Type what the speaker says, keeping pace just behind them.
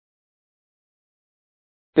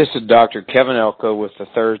This is Dr. Kevin Elko with the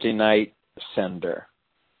Thursday Night Sender.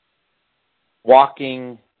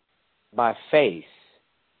 Walking by faith,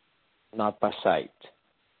 not by sight.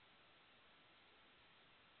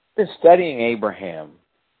 Been studying Abraham.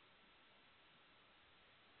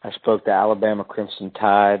 I spoke to Alabama Crimson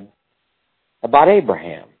Tide about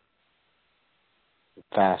Abraham. I'm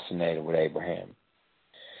fascinated with Abraham.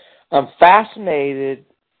 I'm fascinated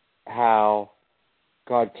how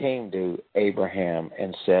God came to Abraham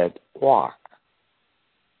and said, walk.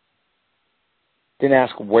 Didn't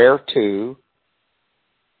ask where to.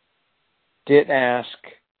 Didn't ask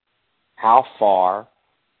how far.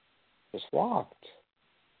 Just walked.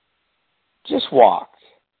 Just walked.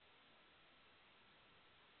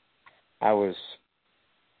 I was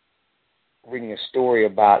reading a story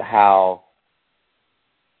about how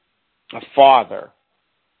a father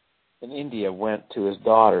in India went to his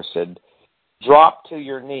daughter, said, drop to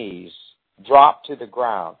your knees, drop to the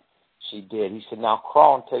ground. She did. He said, now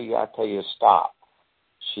crawl until I tell you to stop.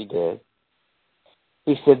 She did.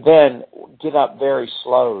 He said, then get up very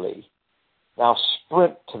slowly. Now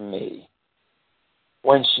sprint to me.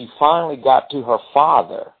 When she finally got to her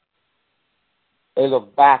father, they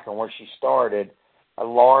looked back, and where she started, a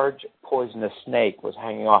large poisonous snake was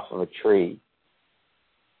hanging off of a tree,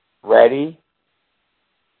 ready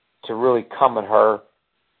to really come at her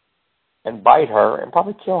and bite her and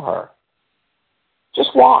probably kill her. Just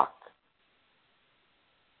walk.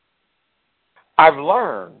 I've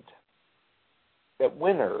learned that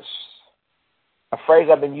winners, a phrase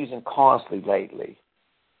I've been using constantly lately,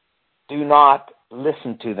 do not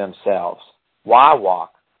listen to themselves. Why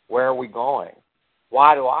walk? Where are we going?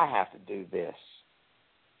 Why do I have to do this?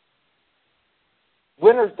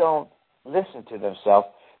 Winners don't listen to themselves.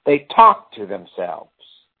 They talk to themselves.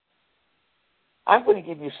 I'm going to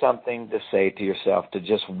give you something to say to yourself, to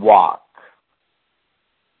just walk.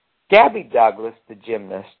 Gabby Douglas, the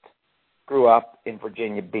gymnast, grew up in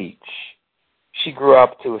Virginia Beach. She grew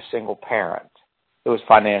up to a single parent who was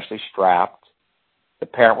financially strapped. The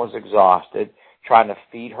parent was exhausted, trying to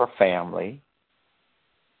feed her family.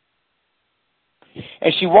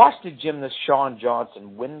 And she watched the gymnast Shawn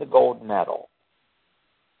Johnson win the gold medal.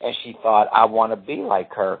 And she thought, I want to be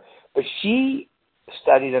like her. But she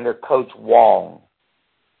studied under Coach Wong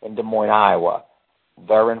in Des Moines, Iowa.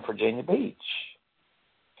 They're in Virginia Beach.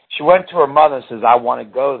 She went to her mother and says, I want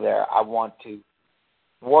to go there. I want to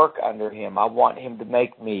work under him. I want him to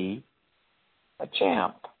make me a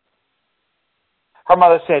champ. Her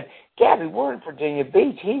mother said, Gabby, we're in Virginia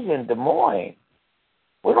Beach. He's in Des Moines.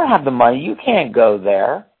 We don't have the money. You can't go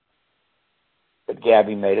there. But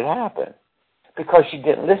Gabby made it happen. Because she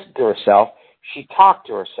didn't listen to herself, she talked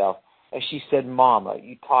to herself. And she said, Mama,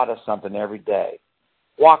 you taught us something every day.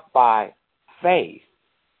 Walk by faith,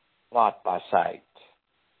 not by sight.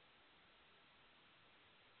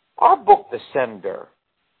 Our book, The Sender,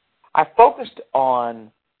 I focused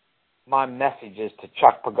on my messages to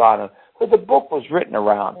Chuck Pagano, who the book was written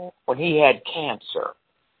around when he had cancer.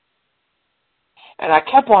 And I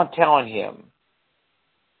kept on telling him,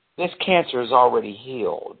 this cancer is already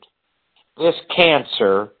healed. This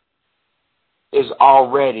cancer is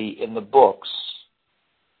already in the books.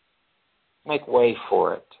 Make way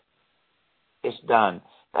for it. It's done.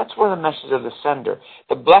 That's where the message of the sender.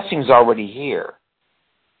 The blessing's already here.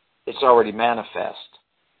 It's already manifest.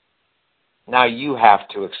 Now you have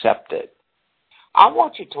to accept it. I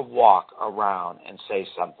want you to walk around and say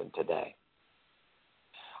something today.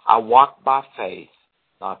 I walk by faith,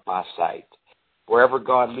 not by sight. Wherever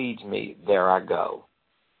God leads me, there I go.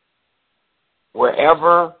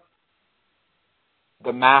 Wherever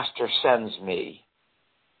the Master sends me,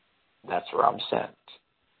 that's where I'm sent.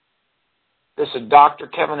 This is Dr.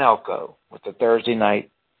 Kevin Elko with the Thursday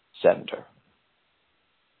Night Sender.